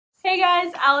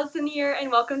guys, Allison here, and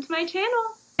welcome to my channel.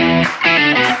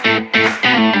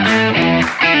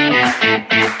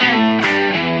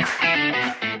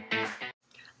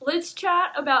 Let's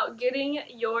chat about getting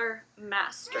your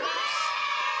masters.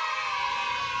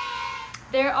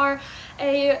 There are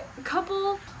a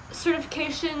couple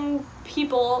certification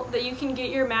people that you can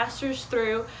get your masters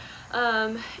through.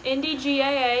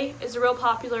 NDGAA is a real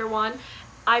popular one.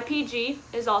 IPG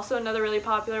is also another really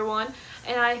popular one,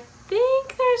 and I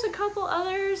think there's a couple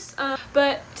others,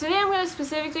 but today I'm going to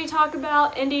specifically talk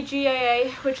about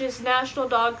NDGAA, which is National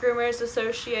Dog Groomers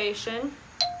Association.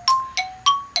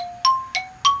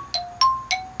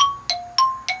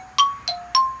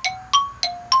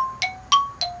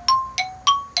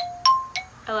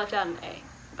 I left out an A,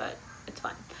 but it's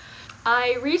fine.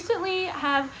 I recently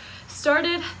have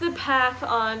started the path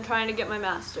on trying to get my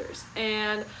masters,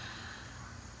 and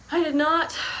I did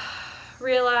not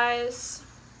realize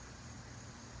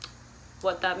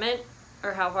what that meant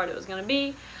or how hard it was going to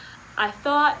be. I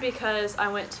thought because I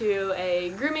went to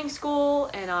a grooming school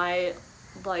and I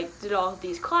did all of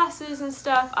these classes and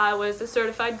stuff, I was a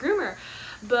certified groomer,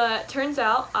 but turns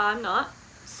out I'm not.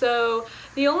 So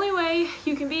the only way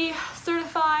you can be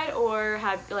certified or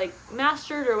have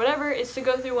mastered or whatever is to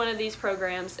go through one of these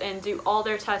programs and do all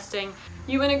their testing.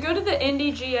 You want to go to the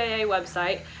NDGAA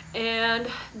website, and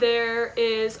there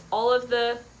is all of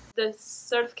the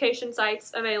certification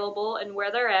sites available and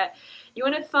where they're at. You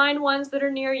want to find ones that are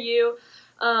near you,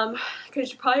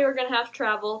 because you probably are going to have to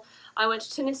travel. I went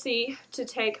to Tennessee to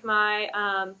take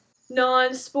my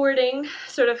non-sporting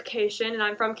certification, and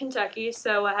I'm from Kentucky,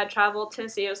 so I had traveled to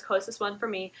Tennessee. It was the closest one for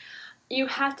me. You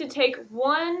have to take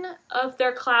one of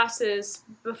their classes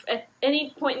at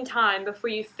any point in time before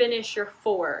you finish your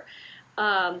 4.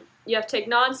 You have to take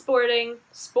non-sporting,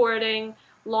 sporting,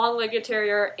 long-legged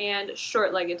terrier, and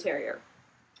short-legged terrier.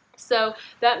 So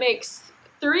that makes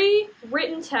 3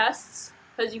 written tests,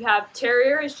 because you have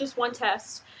terrier is just one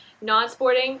test,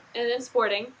 non-sporting, and then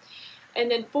sporting. And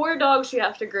then 4 dogs you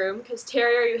have to groom, because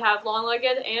terrier you have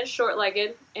long-legged and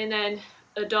short-legged, and then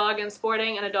a dog in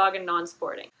sporting and a dog in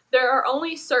non-sporting. There are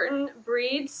only certain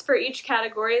breeds for each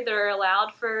category that are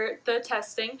allowed for the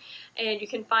testing, and you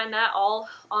can find that all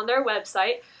on their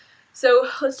website. So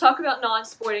let's talk about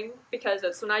non-sporting, because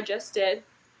that's what I just did.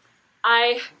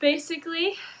 I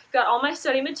basically got all my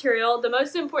study material. The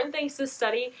most important things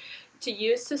to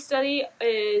use to study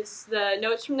is the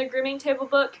notes from the grooming table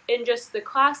book and just the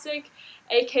classic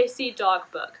AKC dog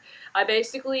book. I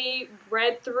basically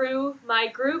read through my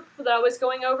group that I was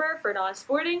going over for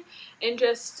non-sporting and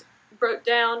just wrote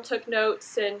down, took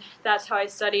notes, and that's how I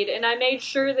studied. And I made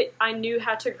sure that I knew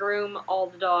how to groom all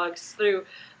the dogs through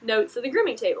notes of the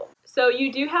grooming table. So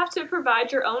you do have to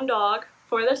provide your own dog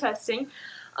for the testing.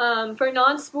 For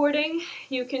non-sporting,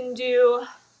 you can do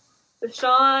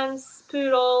Bichons,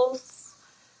 Poodles,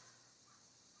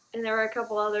 and there were a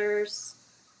couple others,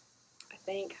 I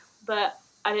think, but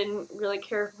I didn't really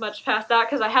care much past that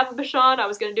because I have a Bichon. I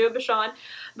was going to do a Bichon,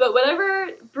 but whatever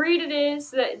breed it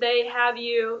is that they have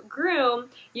you groom,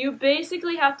 you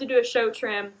basically have to do a show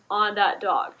trim on that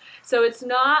dog. So it's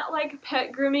not like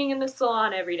pet grooming in the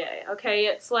salon every day, okay?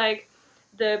 It's like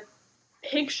the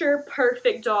picture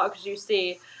perfect dogs you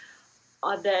see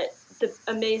that the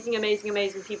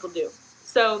amazing people do.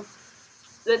 So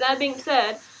with that being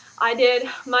said, I did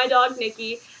my dog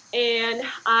Nikki, and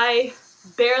I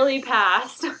barely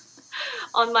passed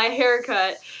on my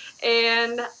haircut,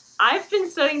 and I've been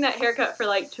studying that haircut for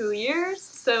like 2 years.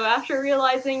 So after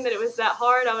realizing that it was that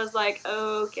hard, I was like,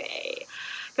 okay,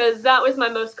 because that was my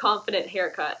most confident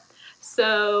haircut.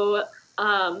 So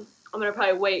I'm gonna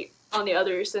probably wait on the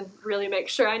others and really make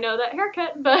sure I know that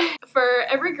haircut. But for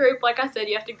every group, like I said,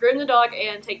 you have to groom the dog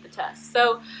and take the test.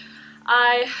 So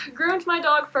I groomed my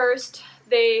dog first.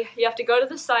 You have to go to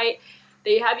the site.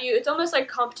 They have you, it's almost like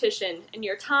competition, and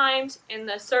you're timed, and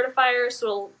the certifiers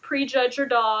will prejudge your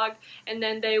dog, and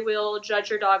then they will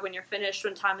judge your dog when you're finished,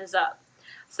 when time is up.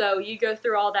 So you go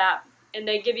through all that, and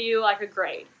they give you like a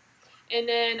grade. And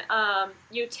then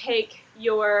you take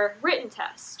your written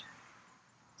test.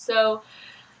 So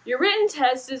your written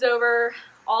test is over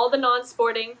all the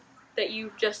non-sporting that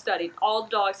you just studied, all the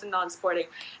dogs in non-sporting.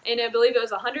 And I believe it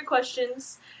was 100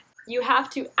 questions. You have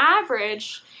to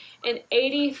average an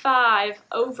 85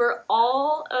 over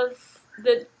all of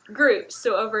the groups.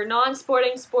 So over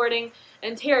non-sporting, sporting,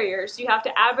 and terriers, you have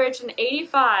to average an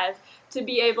 85 to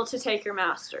be able to take your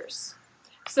masters.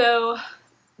 So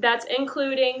that's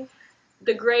including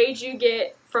the grade you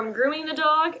get from grooming the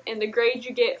dog and the grade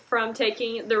you get from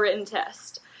taking the written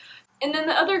test. And then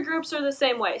the other groups are the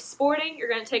same way. Sporting, you're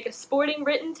going to take a sporting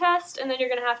written test, and then you're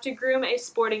going to have to groom a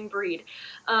sporting breed.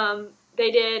 They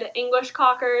did English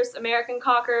Cockers, American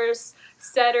Cockers,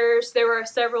 Setters. There were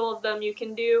several of them you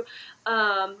can do.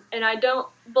 And I don't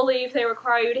believe they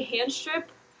require you to hand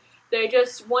strip. They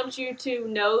just want you to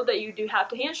know that you do have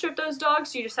to hand strip those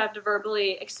dogs. You just have to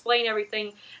verbally explain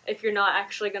everything if you're not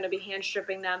actually going to be hand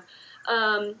stripping them.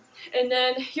 And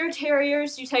then your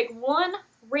terriers, you take one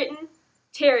written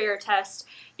terrier test.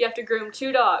 You have to groom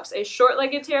 2 dogs, a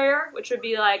short-legged terrier, which would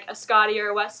be like a Scottie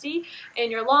or a Westie,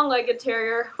 and your long-legged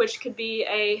terrier, which could be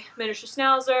a miniature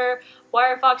schnauzer,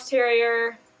 wire fox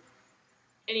terrier,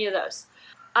 any of those.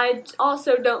 I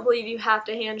also don't believe you have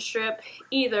to hand strip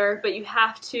either, but you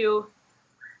have to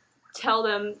tell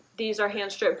them these are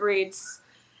hand strip breeds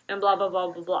and blah blah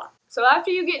blah blah blah. So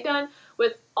after you get done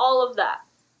with all of that,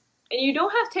 and you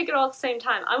don't have to take it all at the same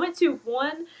time. I went to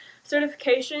one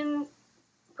certification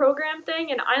program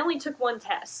thing and I only took 1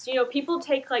 test. You know, people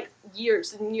take like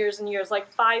years and years and years, like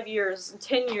 5 years and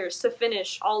 10 years to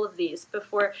finish all of these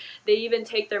before they even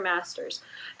take their masters.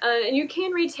 And you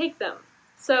can retake them.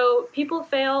 So people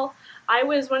fail. I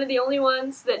was one of the only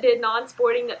ones that did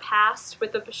non-sporting that passed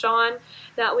with the Bashan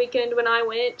that weekend when I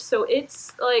went. So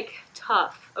it's like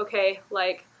tough, okay?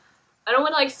 Like, I don't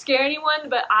want to like scare anyone,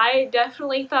 but I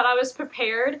definitely thought I was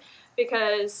prepared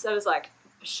because I was like,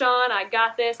 Bashan, I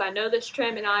got this, I know this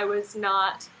trim, and I was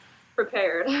not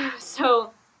prepared.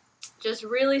 So just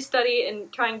really study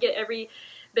and try and get every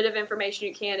bit of information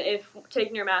you can. If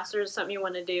taking your masters is something you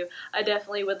want to do, I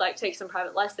definitely would like take some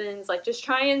private lessons. Like, just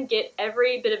try and get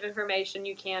every bit of information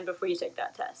you can before you take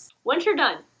that test. Once you're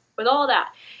done with all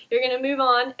that, you're going to move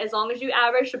on as long as you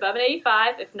average above an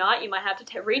 85. If not, you might have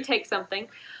to retake something.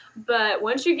 But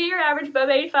once you get your average above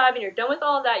 85 and you're done with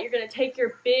all of that, you're going to take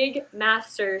your big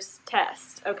masters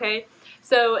test, okay?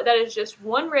 So that is just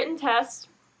one written test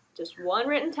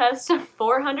of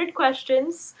 400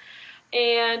 questions.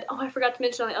 And, oh, I forgot to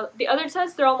mention on the other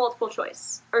tests, they're all multiple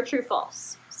choice, or true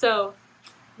false. So,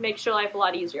 makes your life a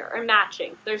lot easier. Or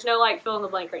matching. There's no, like, fill in the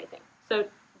blank or anything. So,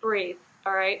 breathe,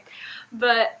 alright?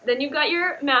 But then you've got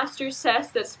your master's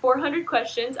test, that's 400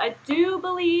 questions. I do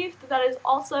believe that is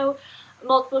also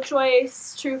multiple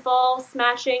choice, true false,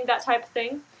 matching, that type of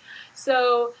thing.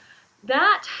 So,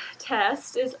 that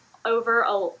test is over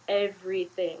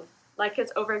everything. Like,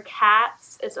 it's over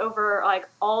cats, it's over, like,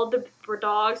 all the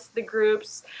dogs, the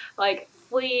groups, like,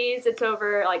 fleas, it's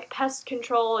over, like, pest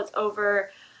control, it's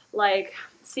over, like,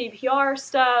 CPR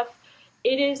stuff.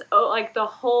 It is, like, the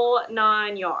whole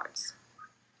 9 yards.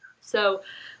 So,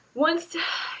 once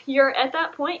you're at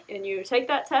that point and you take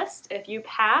that test, if you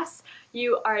pass,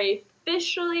 you are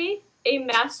officially a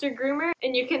master groomer,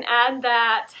 and you can add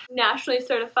that nationally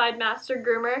certified master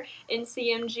groomer in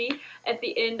CMG at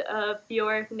the end of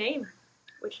your name,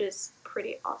 which is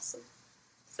pretty awesome.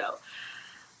 So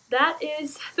that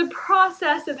is the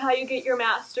process of how you get your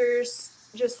masters,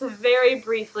 just very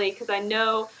briefly, because I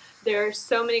know there are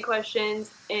so many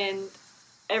questions and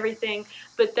everything,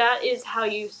 but that is how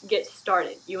you get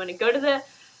started. You want to go to the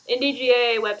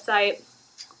NDGAA website.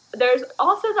 There's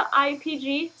also the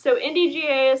IPG, so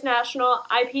NDGAA is national,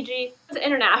 IPG is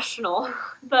international,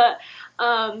 but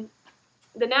the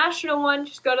national one,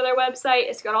 just go to their website,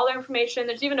 it's got all their information.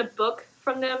 There's even a book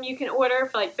from them you can order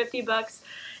for like 50 bucks,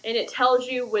 and it tells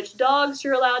you which dogs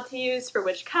you're allowed to use for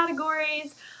which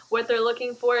categories, what they're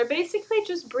looking for, basically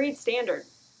just breed standard,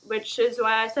 which is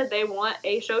why I said they want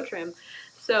a show trim.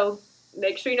 So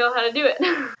make sure you know how to do it.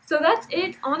 So that's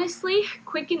it, honestly.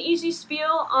 Quick and easy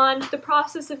spiel on the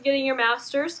process of getting your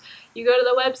masters. You go to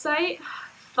the website,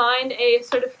 find a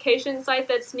certification site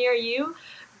that's near you,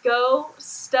 go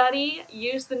study,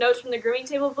 use the notes from the grooming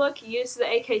table book, use the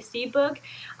AKC book.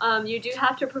 You do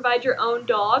have to provide your own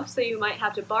dog, so you might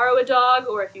have to borrow a dog,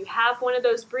 or if you have one of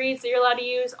those breeds that you're allowed to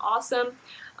use, awesome.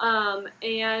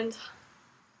 And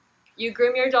you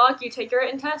groom your dog, you take your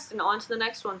written test, and on to the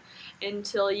next one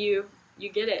until you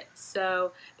get it.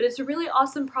 So, but it's a really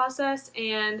awesome process,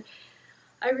 and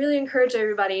I really encourage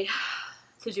everybody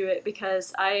to do it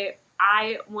because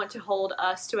I want to hold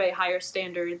us to a higher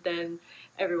standard than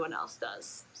everyone else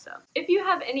does. So if you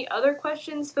have any other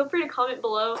questions, feel free to comment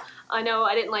below. I know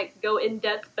I didn't like go in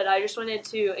depth, but I just wanted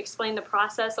to explain the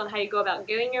process on how you go about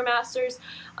getting your masters.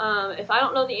 If I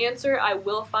don't know the answer, I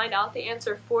will find out the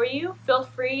answer for you. Feel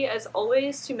free, as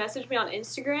always, to message me on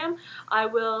Instagram. I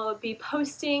will be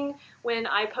posting when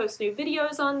I post new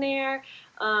videos on there.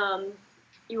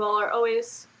 You all are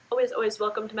always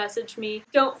welcome to message me.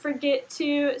 Don't forget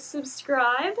to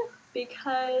subscribe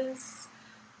because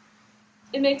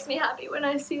it makes me happy when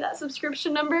I see that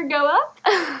subscription number go up.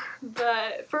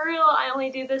 But for real, I only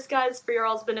do this, guys, for your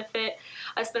all's benefit.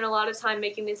 I spend a lot of time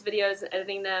making these videos and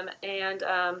editing them, and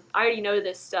I already know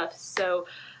this stuff, so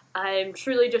I'm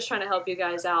truly just trying to help you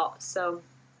guys out. So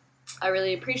I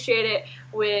really appreciate it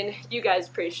when you guys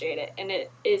appreciate it, and it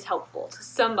is helpful to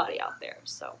somebody out there.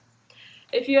 So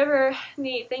if you ever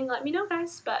need anything, let me know,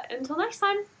 guys. But until next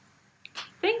time,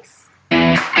 thanks.